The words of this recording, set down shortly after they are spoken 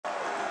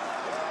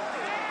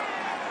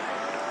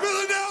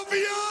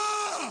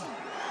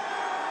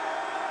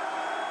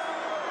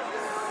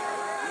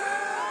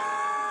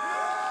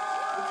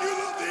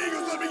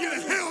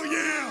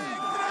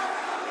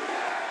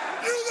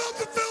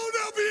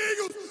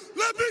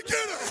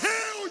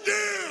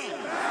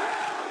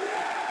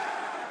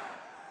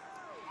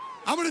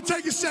going to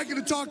take a second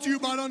to talk to you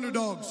about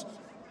underdogs.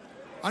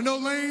 I know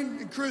Lane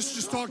and Chris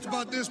just talked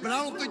about this, but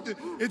I don't think that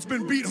it's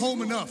been beat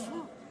home enough.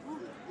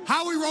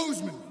 Howie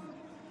Roseman,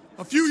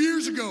 a few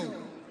years ago,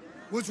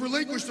 was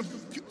relinquished of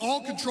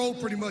all control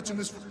pretty much in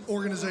this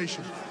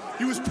organization.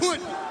 He was put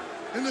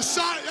in the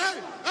side,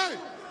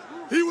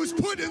 he was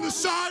put in the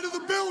side of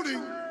the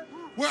building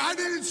where I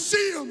didn't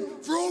see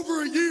him for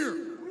over a year.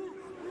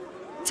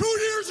 2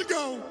 years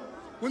ago,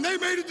 when they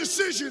made a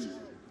decision,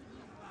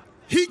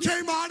 he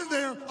came out of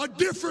there a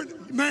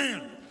different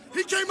man.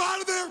 He came out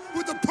of there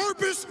with a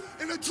purpose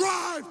and a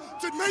drive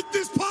to make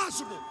this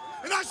possible.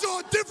 And I saw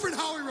a different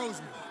Howie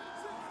Roseman,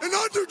 an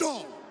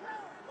underdog,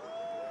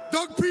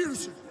 Doug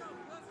Peterson.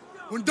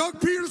 When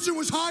Doug Peterson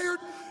was hired,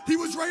 he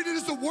was rated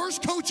as the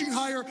worst coaching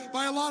hire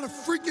by a lot of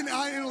freaking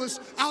analysts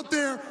out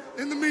there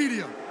in the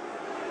media.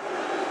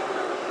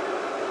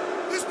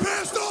 This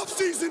past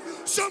offseason,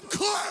 some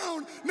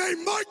clown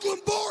named Mike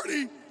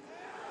Lombardi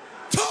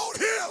told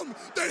him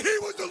that he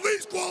was the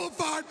least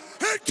qualified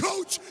head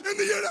coach in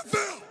the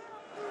NFL.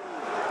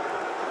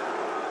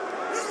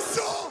 You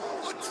saw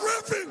a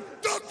driven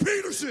Doug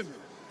Peterson,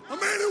 a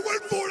man who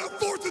went for it on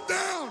 4th and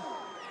down.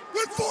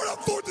 Went for it on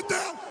 4th and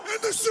down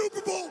in the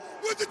Super Bowl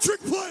with the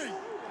trick play.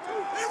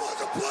 He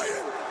wasn't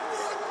playing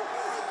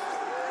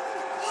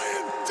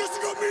just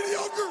to go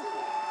mediocre.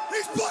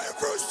 He's playing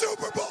for a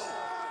Super Bowl.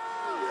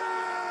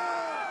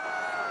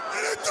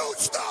 And it don't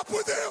stop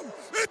with him.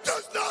 It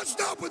does not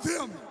stop with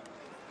him.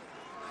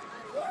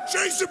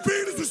 Jason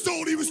Peters was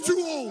told he was too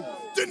old.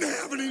 Didn't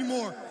have it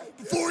anymore.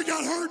 Before he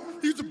got hurt,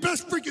 he was the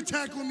best freaking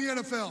tackle in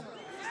the NFL.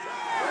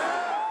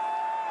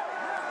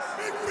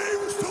 Big B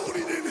was told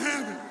he didn't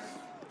have it.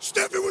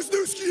 Stephen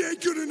Wisniewski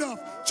ain't good enough.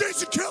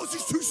 Jason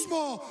Kelce's too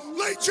small.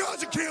 Lane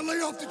Johnson can't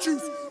lay off the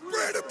juice.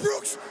 Brandon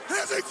Brooks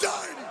has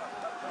anxiety.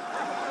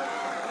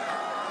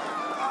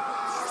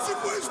 Carson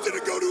Wentz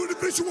didn't go to a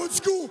Division I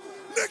school.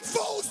 Nick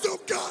Foles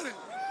don't got it.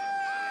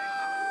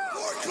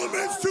 Corey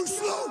Clement's too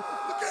slow.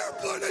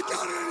 LeGarrette Blount ain't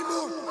got it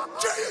anymore.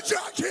 Jay and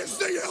John can't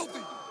stay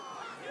healthy.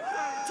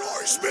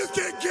 Torrey Smith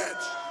can't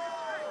catch.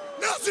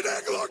 Nelson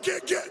Aguilar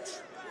can't catch.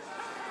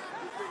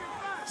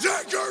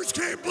 Zach Ertz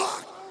can't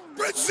block.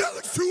 Brett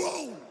Selleck's too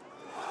old.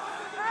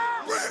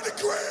 Brandon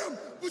Graham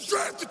was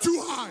drafted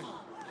too high.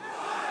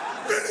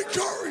 Vinny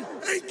Curry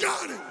ain't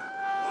got it.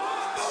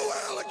 Mo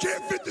Allen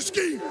can't fit the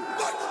scheme.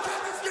 Michael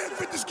Thomas can't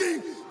fit the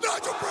scheme.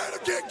 Nigel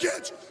Bradham can't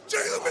catch.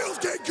 Jalen Mills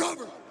can't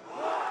cover.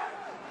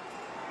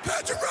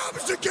 Patrick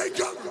Robinson can't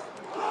cover.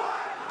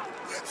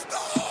 It's the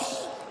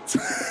whole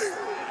team.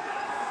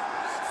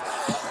 It's the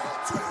whole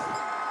team.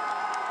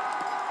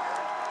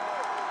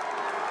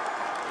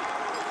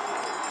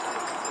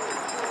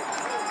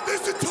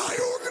 This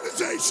entire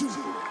organization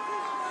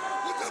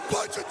was a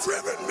bunch of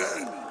driven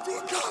men to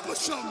accomplish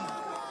something.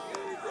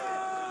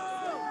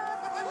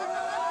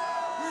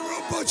 We were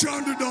a bunch of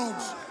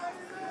underdogs.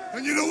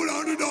 And you know what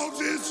underdogs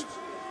is?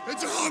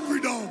 It's a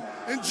hungry dog.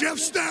 And Jeff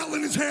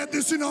Stoutland has had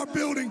this in our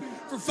building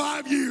for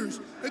 5 years.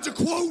 It's a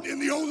quote in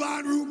the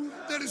O-line room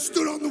that has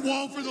stood on the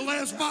wall for the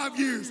last 5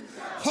 years.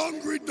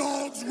 Hungry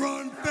dogs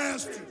run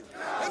faster.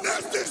 And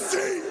that's this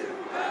team.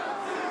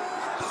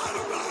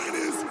 Bottom line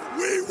is,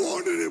 we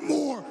wanted it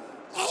more.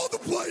 All the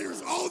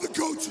players, all the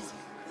coaches,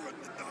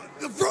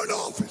 the front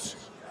office,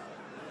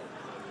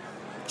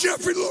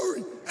 Jeffrey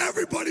Lurie,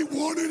 everybody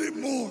wanted it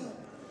more.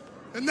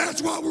 And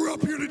that's why we're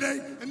up here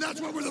today, and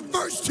that's why we're the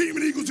first team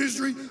in Eagles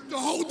history to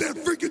hold that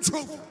freaking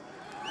trophy.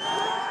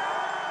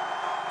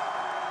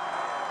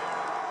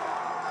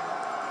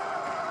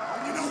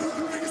 And you know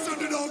who the biggest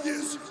underdog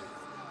is?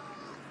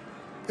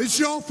 It's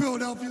y'all,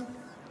 Philadelphia.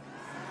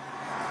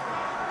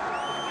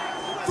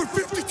 For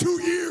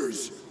 52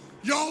 years,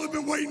 y'all have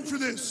been waiting for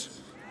this.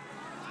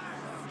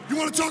 You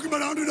want to talk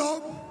about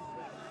underdog?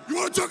 You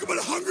want to talk about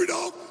a hungry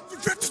dog? For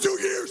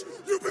 52 years,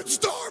 you've been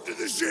starved in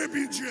this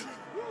championship.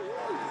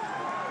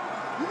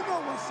 You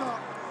know what's up.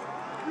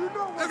 You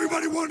know what's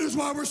Everybody wonders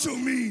why we're so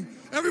mean.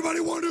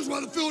 Everybody wonders why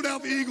the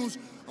Philadelphia Eagles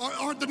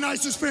aren't the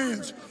nicest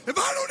fans. If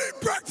I don't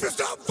eat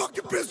breakfast, I'm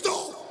fucking pissed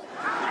off.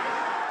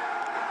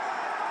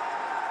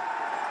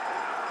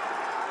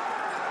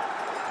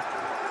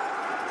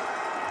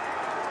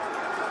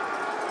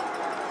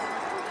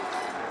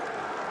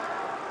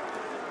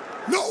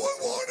 No one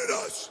wanted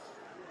us.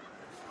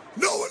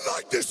 No one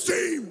liked this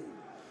team.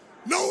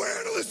 No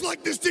analyst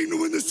liked this team to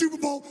win the Super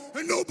Bowl,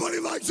 and nobody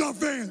likes our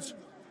fans.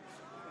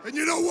 And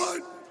you know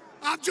what?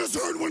 I've just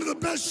heard one of the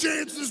best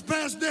chants this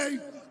past day,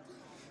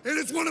 and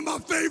it's one of my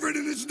favorite,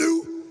 and it's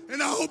new,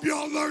 and I hope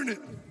y'all learn it,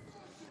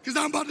 because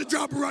I'm about to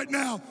drop it right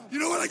now. You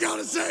know what I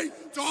gotta say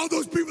to all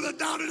those people that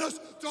doubted us,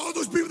 to all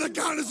those people that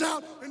counted us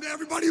out, and to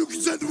everybody who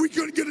said that we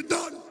couldn't get it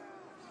done?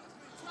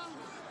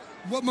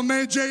 What my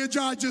man Jay and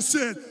Jai just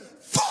said,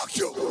 fuck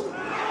you!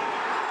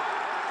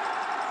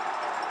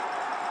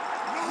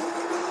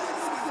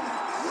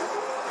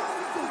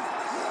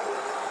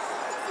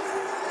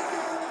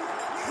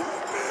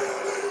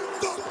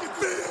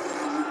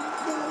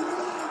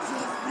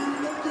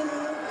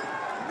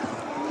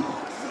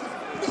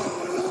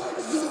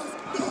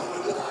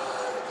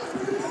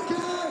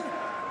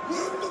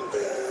 We're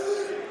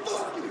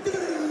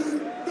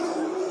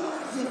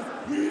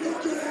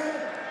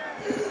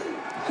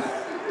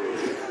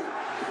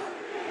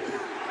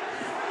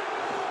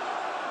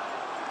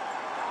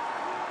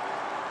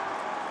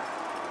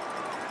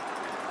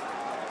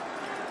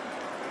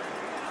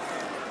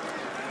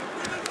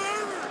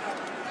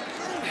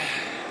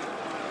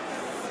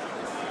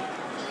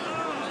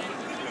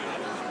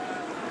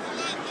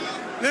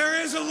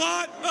There's a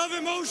lot of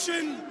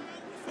emotion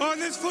on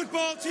this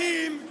football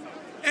team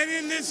and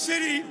in this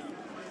city.